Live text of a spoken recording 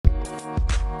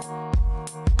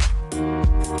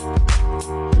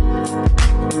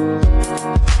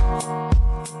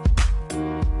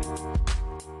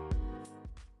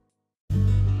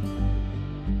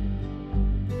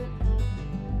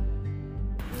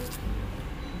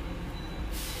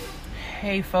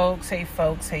Hey folks.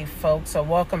 So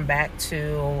welcome back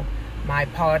to my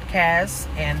podcast.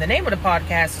 And the name of the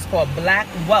podcast is called Black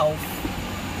Wealth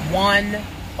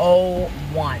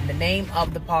 101. The name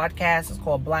of the podcast is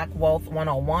called Black Wealth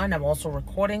 101. I'm also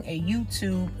recording a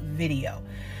YouTube video.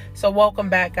 So welcome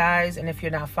back, guys. And if you're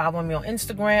not following me on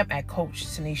Instagram at Coach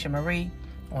Tanisha Marie,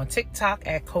 on TikTok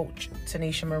at Coach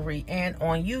Tanisha Marie, and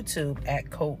on YouTube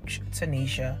at Coach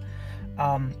Tanisha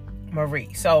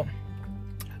Marie. So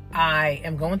I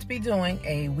am going to be doing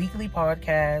a weekly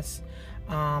podcast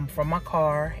from my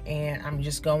car, and I'm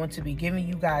just going to be giving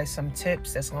you guys some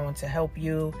tips that's going to help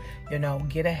you,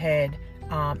 get ahead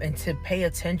and to pay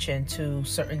attention to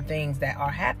certain things that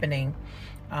are happening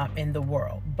in the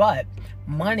world. But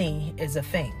money is a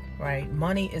thing, right?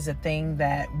 Money is a thing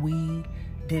that we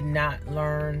did not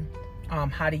learn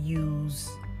how to use,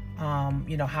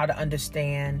 how to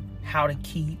understand, how to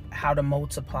keep, how to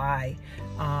multiply.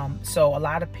 So a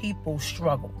lot of people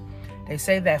struggle. They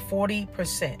say that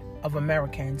 40% of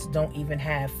Americans don't even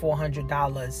have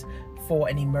 $400 for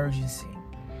an emergency.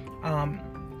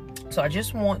 So I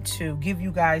just want to give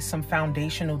you guys some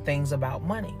foundational things about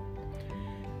money.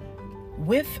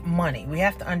 With money, we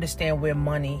have to understand where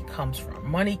money comes from.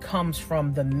 Money comes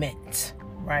from the mint,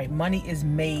 right? Money is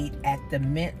made at the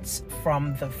mint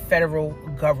from the federal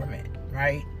government,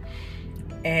 right?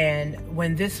 And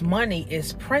when this money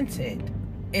is printed,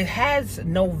 it has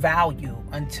no value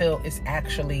until it's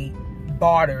actually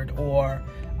bartered or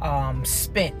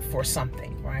spent for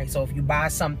something, right? So if you buy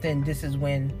something, this is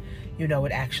when,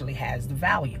 it actually has the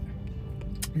value.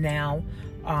 Now,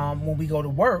 when we go to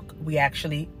work, we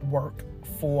actually work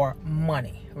for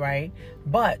money, right?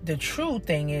 But the true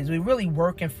thing is we're really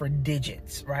working for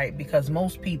digits, right? Because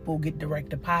most people get direct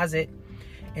deposit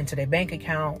into their bank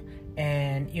account,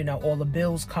 and all the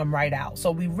bills come right out.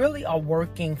 So we really are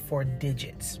working for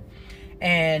digits.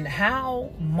 And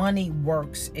how money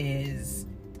works is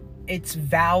it's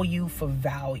value for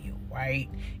value, right?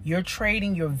 You're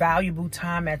trading your valuable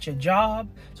time at your job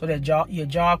so that your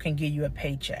job can give you a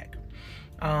paycheck.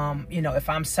 If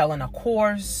I'm selling a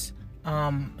course,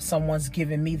 someone's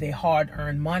giving me their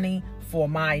hard-earned money for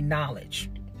my knowledge.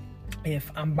 If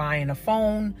I'm buying a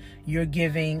phone, you're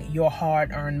giving your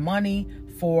hard-earned money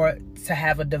to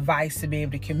have a device to be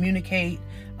able to communicate,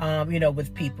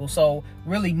 with people. So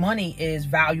really money is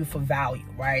value for value,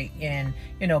 right? And,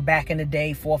 back in the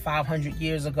day, 400 or 500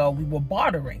 years ago, we were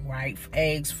bartering, right?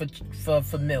 Eggs for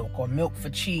milk, or milk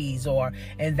for cheese,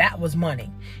 and that was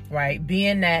money, right?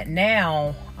 Being that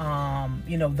now,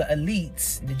 the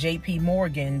elites, the JP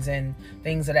Morgans and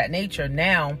things of that nature,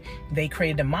 now they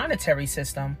created a monetary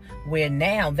system where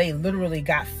now they literally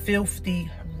got filthy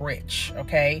rich,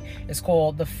 okay? It's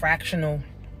called the fractional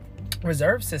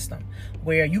reserve system,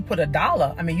 where you put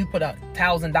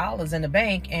 $1,000 in the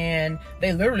bank, and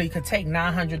they literally could take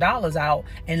 $900 out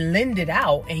and lend it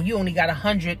out, and you only got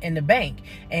 $100 in the bank,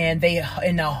 and they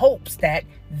in the hopes that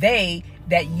the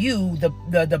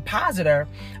depositor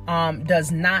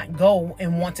does not go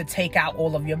and want to take out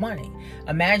all of your money.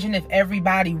 Imagine if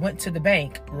everybody went to the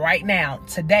bank right now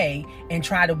today and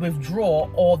try to withdraw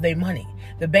all their money.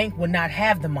 The bank would not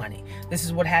have the money. This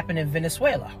is what happened in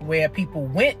Venezuela, where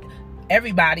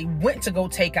everybody went to go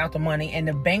take out the money, and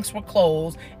the banks were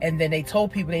closed, and then they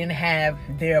told people they didn't have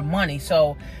their money.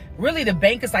 So really the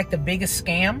bank is like the biggest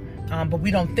scam, but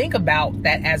we don't think about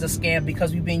that as a scam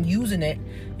because we've been using it,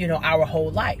 our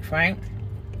whole life, right?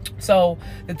 So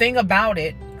the thing about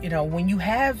it, when you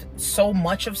have so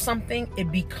much of something,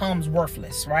 it becomes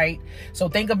worthless, right? So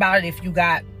think about it. If you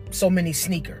got so many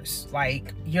sneakers,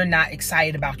 like you're not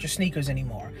excited about your sneakers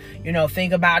anymore.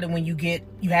 Think about it when you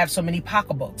have so many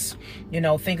pocketbooks.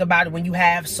 Think about it when you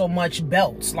have so much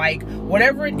belts, like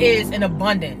whatever it is in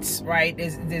abundance, right?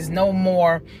 There's no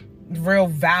more real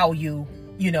value,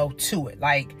 to it.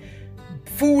 Like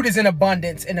food is in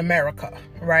abundance in America,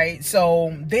 right?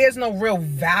 So there's no real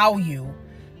value,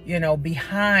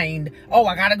 behind,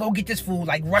 I gotta go get this food,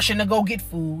 like rushing to go get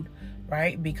food,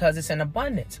 right? Because it's in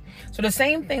abundance. So the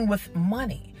same thing with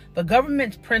money. The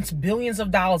government prints billions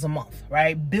of dollars a month,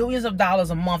 right? Billions of dollars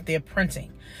a month they're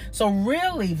printing. So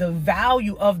really the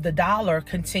value of the dollar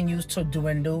continues to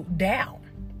dwindle down.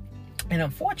 And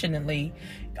unfortunately,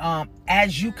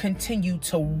 as you continue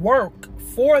to work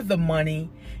for the money,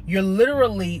 you're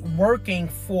literally working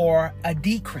for a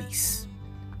decrease.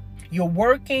 You're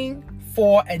working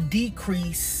for a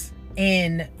decrease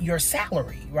in your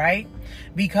salary, right?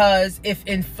 Because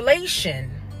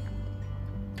inflation,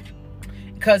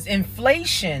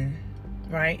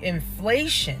 right?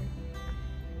 Inflation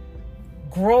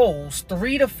grows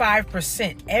 3 to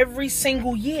 5% every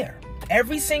single year.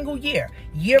 every single year,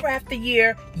 year after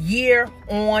year, year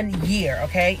on year,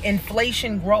 okay?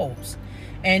 Inflation grows.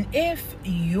 And if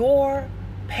your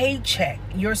paycheck,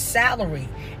 your salary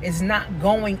is not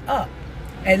going up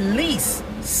at least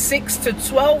 6 to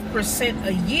 12%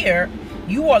 a year,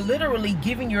 you are literally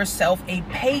giving yourself a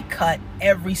pay cut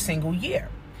every single year.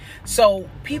 So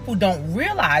people don't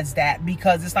realize that,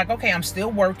 because it's like, okay, I'm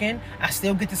still working, I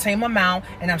still get the same amount,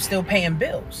 and I'm still paying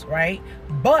bills, right?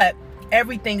 But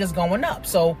everything is going up.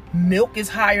 So milk is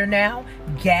higher now,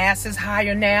 gas is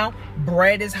higher now,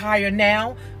 bread is higher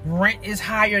now, rent is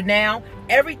higher now,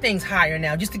 everything's higher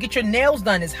now. Just to get your nails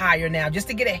done is higher now. Just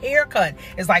to get a haircut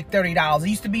is like $30. It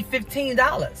used to be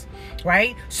 $15,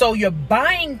 right? So your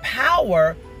buying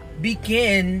power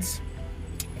begins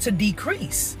to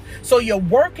decrease. So you're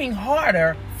working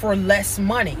harder for less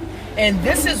money. And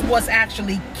this is what's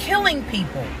actually killing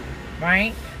people,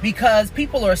 right? Because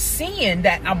people are seeing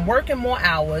that I'm working more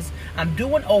hours, I'm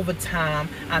doing overtime,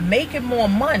 I'm making more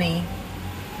money,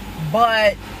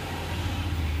 but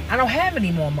I don't have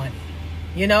any more money,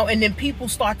 you know? And then people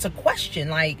start to question,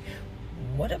 like,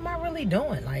 what am I really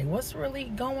doing? Like, what's really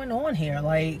going on here?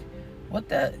 Like,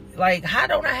 how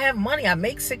don't I have money? I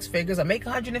make 6 figures. I make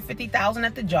 $150,000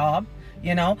 at the job,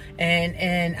 you know,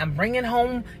 and I'm bringing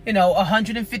home, you know,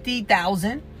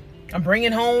 $150,000. I'm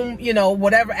bringing home, you know,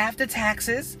 whatever after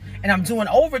taxes, and I'm doing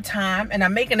overtime, and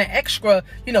I'm making an extra,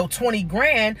 you know, 20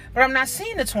 grand, but I'm not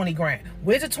seeing the 20 grand.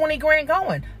 Where's the 20 grand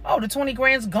going? Oh, the 20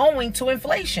 grand's going to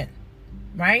inflation,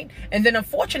 right? And then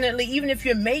unfortunately, even if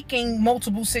you're making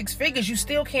multiple 6 figures, you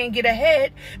still can't get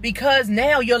ahead, because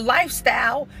now your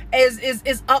lifestyle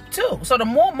is up too. So the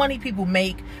more money people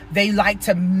make, they like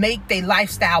to make their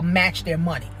lifestyle match their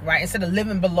money, right? Instead of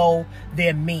living below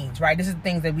their means, right? This is the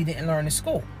things that we didn't learn in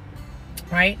school.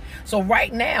 Right? So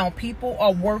right now, people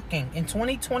are working. In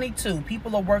 2022,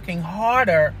 people are working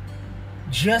harder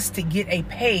just to get a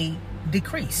pay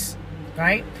decrease,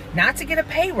 right? Not to get a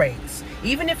pay raise.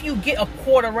 Even if you get a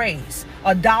quarter raise,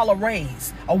 a dollar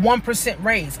raise, a 1%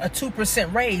 raise, a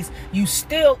 2% raise, you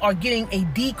still are getting a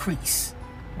decrease,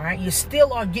 right? You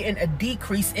still are getting a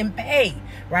decrease in pay,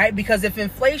 right? Because if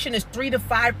inflation is 3 to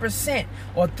 5%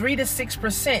 or 3 to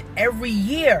 6% every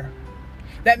year,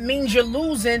 that means you're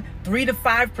losing 3 to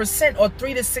 5% or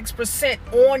 3 to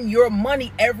 6% on your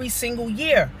money every single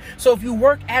year. So if you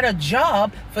work at a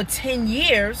job for 10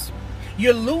 years,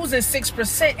 you're losing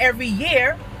 6% every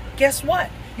year. Guess what?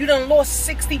 You done lost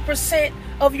 60%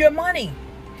 of your money.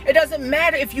 It doesn't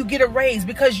matter if you get a raise,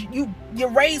 because your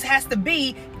raise has to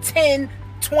be 10,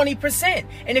 20%.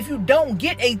 And if you don't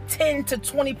get a 10 to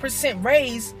 20%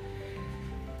 raise,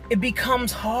 it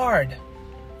becomes hard,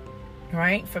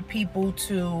 right, for people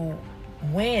to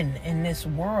win in this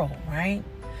world, right?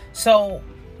 So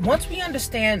once we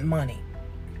understand money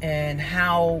and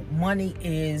how money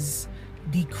is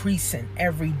decreasing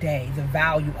every day, the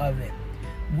value of it,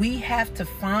 we have to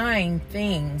find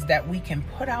things that we can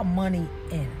put our money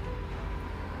in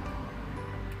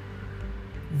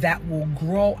that will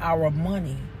grow our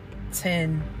money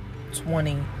 10,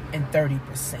 20, and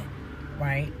 30%,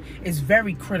 right? It's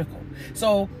very critical.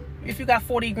 So if you got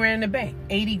 40 grand in the bank,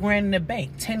 80 grand in the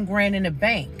bank, 10 grand in the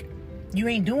bank, you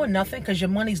ain't doing nothing, because your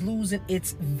money's losing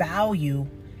its value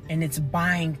and its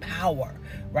buying power,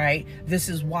 right? This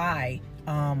is why,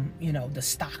 you know, the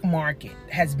stock market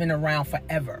has been around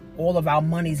forever. All of our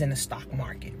money's in the stock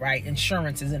market, right?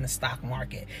 Insurance is in the stock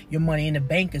market. Your money in the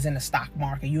bank is in the stock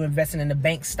market. You're investing in the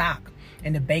bank stock,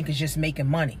 and the bank is just making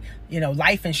money. You know,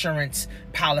 life insurance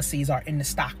policies are in the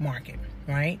stock market,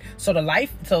 right? So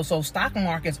so stock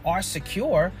markets are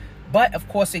secure, but of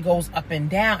course it goes up and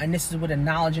down, and this is where the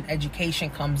knowledge and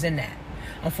education comes in at.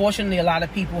 Unfortunately, a lot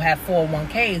of people have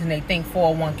 401ks, and they think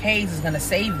 401ks is going to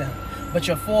save them. But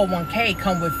your 401k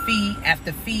come with fee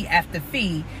after fee after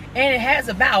fee, and it has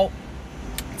about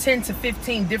 10 to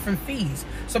 15 different fees.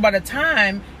 So by the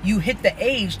time you hit the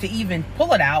age to even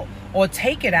pull it out or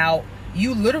take it out,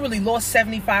 you literally lost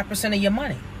 75% of your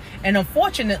money. And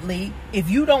unfortunately, if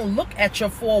you don't look at your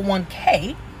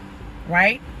 401k,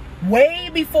 right, way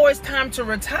before it's time to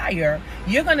retire,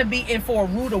 you're going to be in for a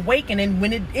rude awakening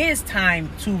when it is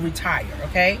time to retire,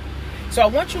 okay? So I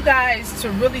want you guys to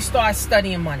really start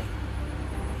studying money.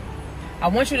 I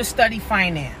want you to study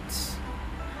finance.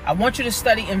 I want you to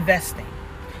study investing.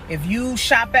 If you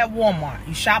shop at Walmart,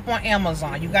 you shop on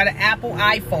Amazon, you got an Apple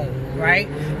iPhone, right?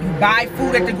 You buy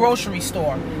food at the grocery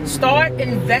store. Start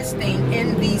investing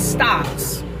in these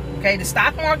stocks, okay? The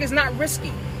stock market is not risky.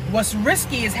 What's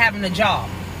risky is having a job.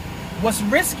 What's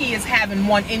risky is having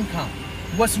one income.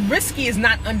 What's risky is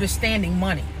not understanding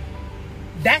money.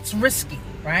 That's risky,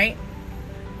 right?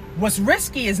 What's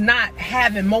risky is not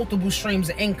having multiple streams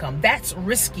of income. That's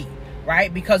risky,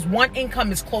 right? Because one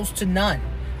income is close to none,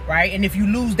 right? And if you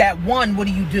lose that one, what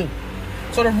do?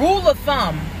 So the rule of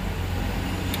thumb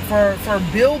for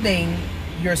building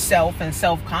yourself and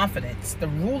self-confidence, the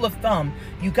rule of thumb,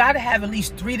 you got to have at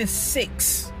least 3 to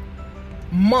 6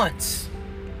 months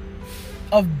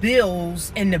of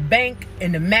bills in the bank,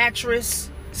 in the mattress,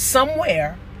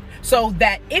 somewhere, so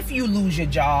that if you lose your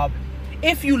job,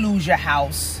 if you lose your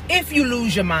house, if you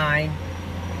lose your mind,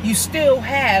 you still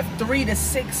have 3 to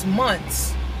 6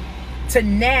 months to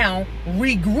now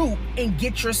regroup and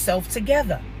get yourself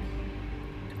together.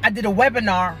 I did a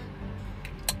webinar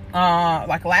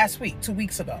like last week, 2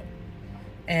 weeks ago,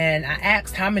 and I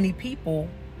asked how many people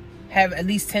have at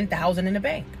least $10,000 in the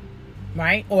bank,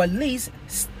 right? Or at least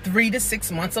 3 to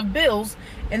 6 months of bills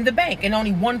in the bank, and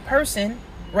only one person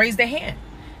raised their hand.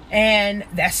 And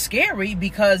that's scary,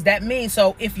 because that means,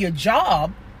 so if your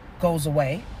job goes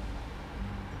away,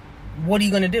 what are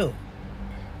you going to do?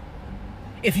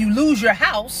 If you lose your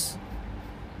house,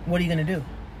 what are you going to do?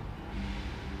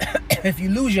 If you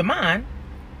lose your mind,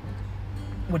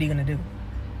 what are you going to do?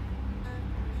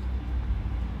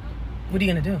 What are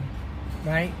you going to do?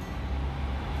 Right?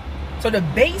 So the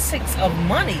basics of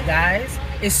money, guys,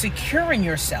 is securing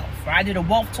yourself. Right? I did a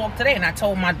wealth talk today, and I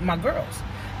told my girls,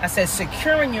 I said,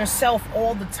 securing yourself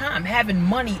all the time, having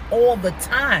money all the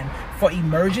time for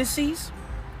emergencies,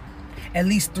 at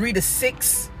least 3 to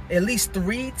 6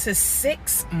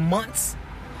 months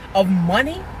of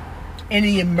money in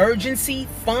the emergency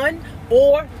fund,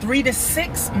 or 3 to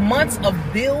 6 months of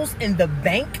bills in the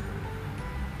bank,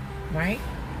 right?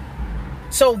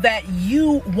 So that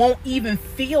you won't even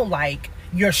feel like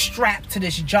you're strapped to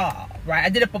this job, right? I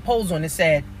did a proposal, and it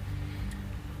said,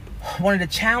 one of the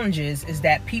challenges is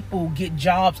that people get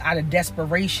jobs out of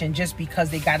desperation just because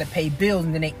they got to pay bills,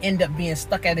 and then they end up being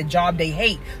stuck at a job they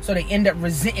hate. So they end up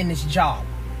resenting this job.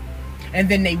 And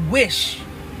then they wish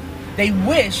they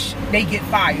get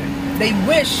fired. They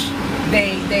wish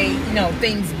they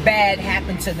things bad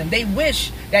happen to them. They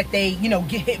wish that they,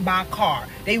 get hit by a car.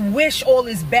 They wish all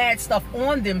this bad stuff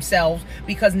on themselves,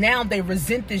 because now they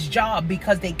resent this job,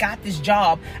 because they got this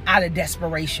job out of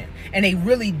desperation. And they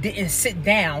really didn't sit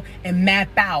down and map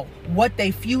out what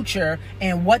their future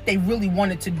and what they really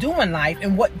wanted to do in life,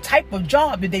 and what type of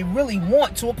job did they really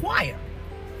want to acquire.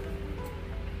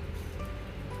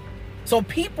 So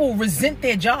people resent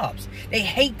their jobs. They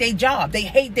hate their job. They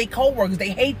hate their coworkers.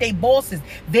 They hate their bosses.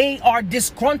 They are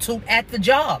disgruntled at the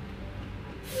job.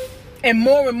 And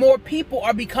more people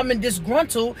are becoming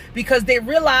disgruntled because they're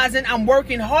realizing, I'm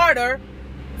working harder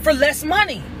for less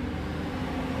money.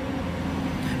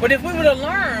 But if we were to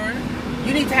learn,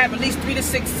 you need to have at least 3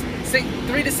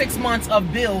 to 6 months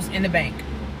of bills in the bank.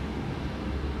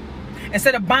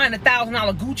 Instead of buying a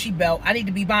 $1,000 Gucci belt, I need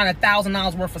to be buying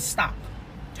 $1,000 worth of stock.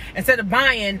 Instead of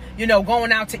buying,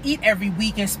 going out to eat every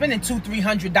week and spending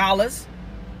 $200-300,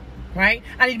 right?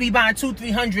 I need to be buying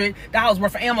 $200-300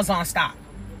 worth of Amazon stock.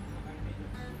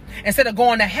 Instead of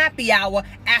going to happy hour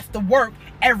after work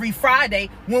every Friday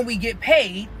when we get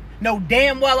paid, know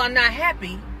damn well I'm not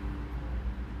happy,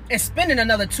 and spending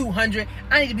another $200,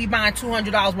 I need to be buying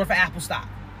 $200 worth of Apple stock,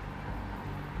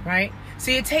 right?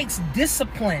 See, it takes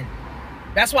discipline.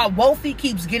 That's why wealthy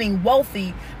keeps getting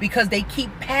wealthy, because they keep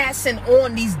passing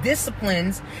on these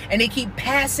disciplines, and they keep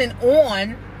passing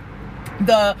on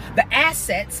the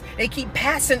assets. They keep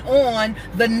passing on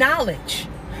the knowledge.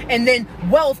 And then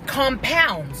wealth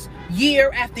compounds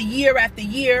year after year after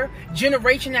year,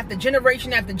 generation after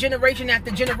generation after generation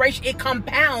after generation. It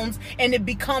compounds, and it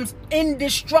becomes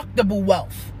indestructible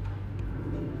wealth.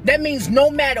 That means no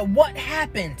matter what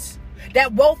happens,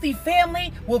 that wealthy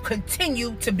family will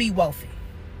continue to be wealthy.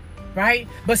 Right?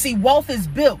 But see, wealth is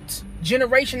built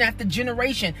generation after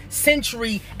generation,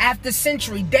 century after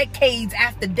century, decades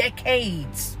after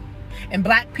decades. And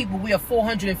black people, we are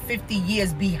 450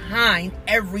 years behind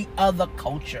every other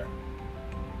culture.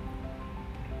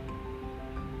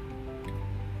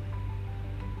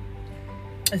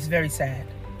 It's very sad.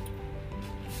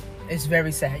 It's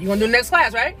very sad. You want to do the next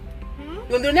class, right? You want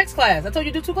to do the next class? I told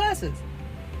you to do 2 classes.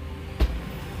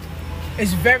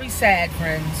 It's very sad,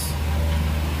 friends.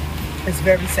 It's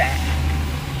very sad.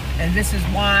 And this is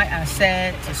why I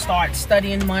said to start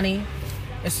studying money.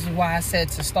 This is why I said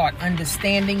to start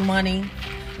understanding money.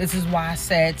 This is why I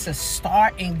said to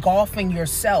start engulfing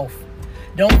yourself.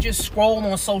 Don't just scroll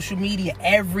on social media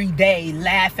every day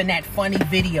laughing at funny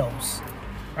videos,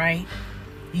 right?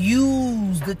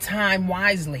 Use the time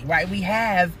wisely, right? We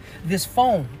have this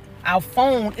phone. Our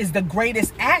phone is the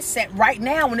greatest asset right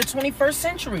now in the 21st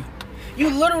century. You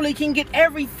literally can get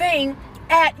everything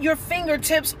at your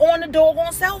fingertips on the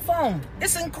doggone cell phone.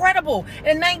 It's incredible.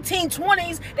 In the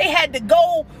 1920s, they had to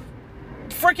go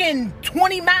freaking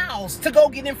 20 miles to go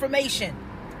get information.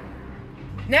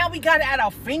 Now we got it at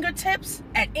our fingertips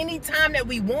at any time that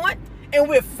we want, and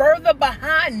we're further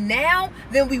behind now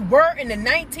than we were in the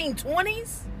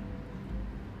 1920s.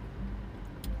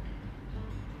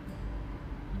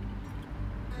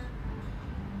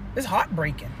 It's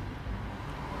heartbreaking.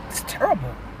 It's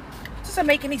terrible. It doesn't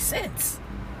make any sense.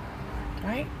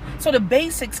 Right? So the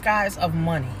basics, guys, of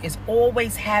money is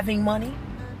always having money,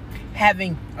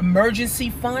 having emergency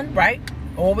fund, right?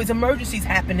 Always emergencies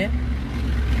happening,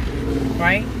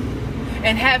 right?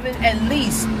 And having at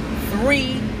least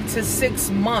 3 to 6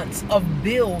 months of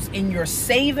bills in your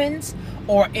savings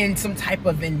or in some type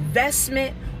of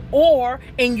investment or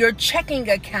in your checking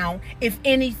account if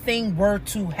anything were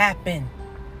to happen.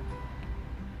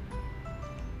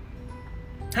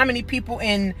 How many people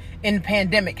in the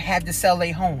pandemic had to sell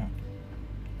their home,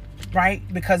 right?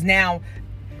 Because now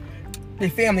their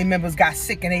family members got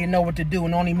sick and they didn't know what to do,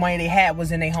 and the only money they had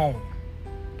was in their home,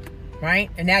 right?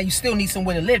 And now you still need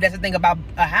somewhere to live. That's the thing about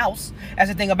a house. That's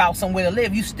the thing about somewhere to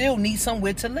live. You still need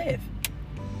somewhere to live.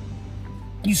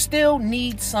 You still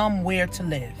need somewhere to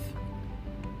live.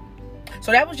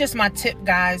 So that was just my tip,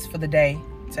 guys, for the day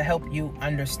to help you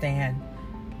understand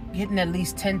getting at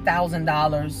least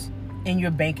 $10,000 in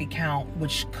your bank account,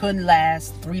 which could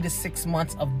last 3 to 6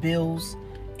 months of bills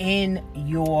in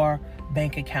your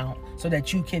bank account, so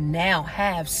that you can now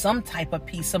have some type of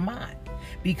peace of mind,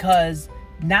 because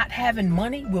not having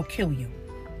money will kill you.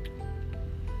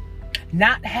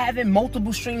 Not having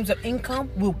multiple streams of income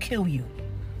will kill you.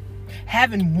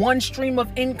 Having one stream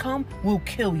of income will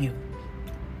kill you.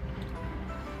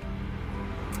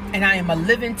 And I am a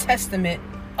living testament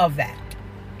of that.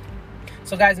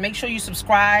 So guys, make sure you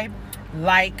subscribe,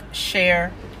 like,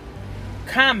 share,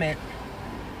 comment.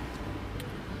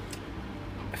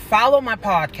 Follow my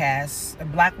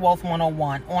podcast, Black Wealth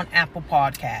 101, on Apple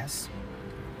Podcasts.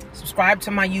 Subscribe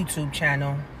to my YouTube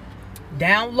channel.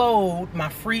 Download my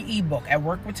free ebook at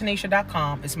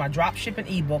workwithtanisha.com. It's my drop shipping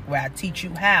ebook where I teach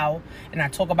you how, and I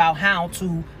talk about how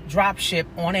to drop ship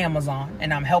on Amazon.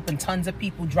 And I'm helping tons of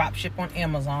people drop ship on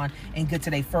Amazon and get to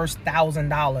their first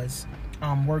 $1,000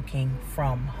 working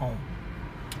from home.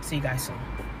 See you guys soon.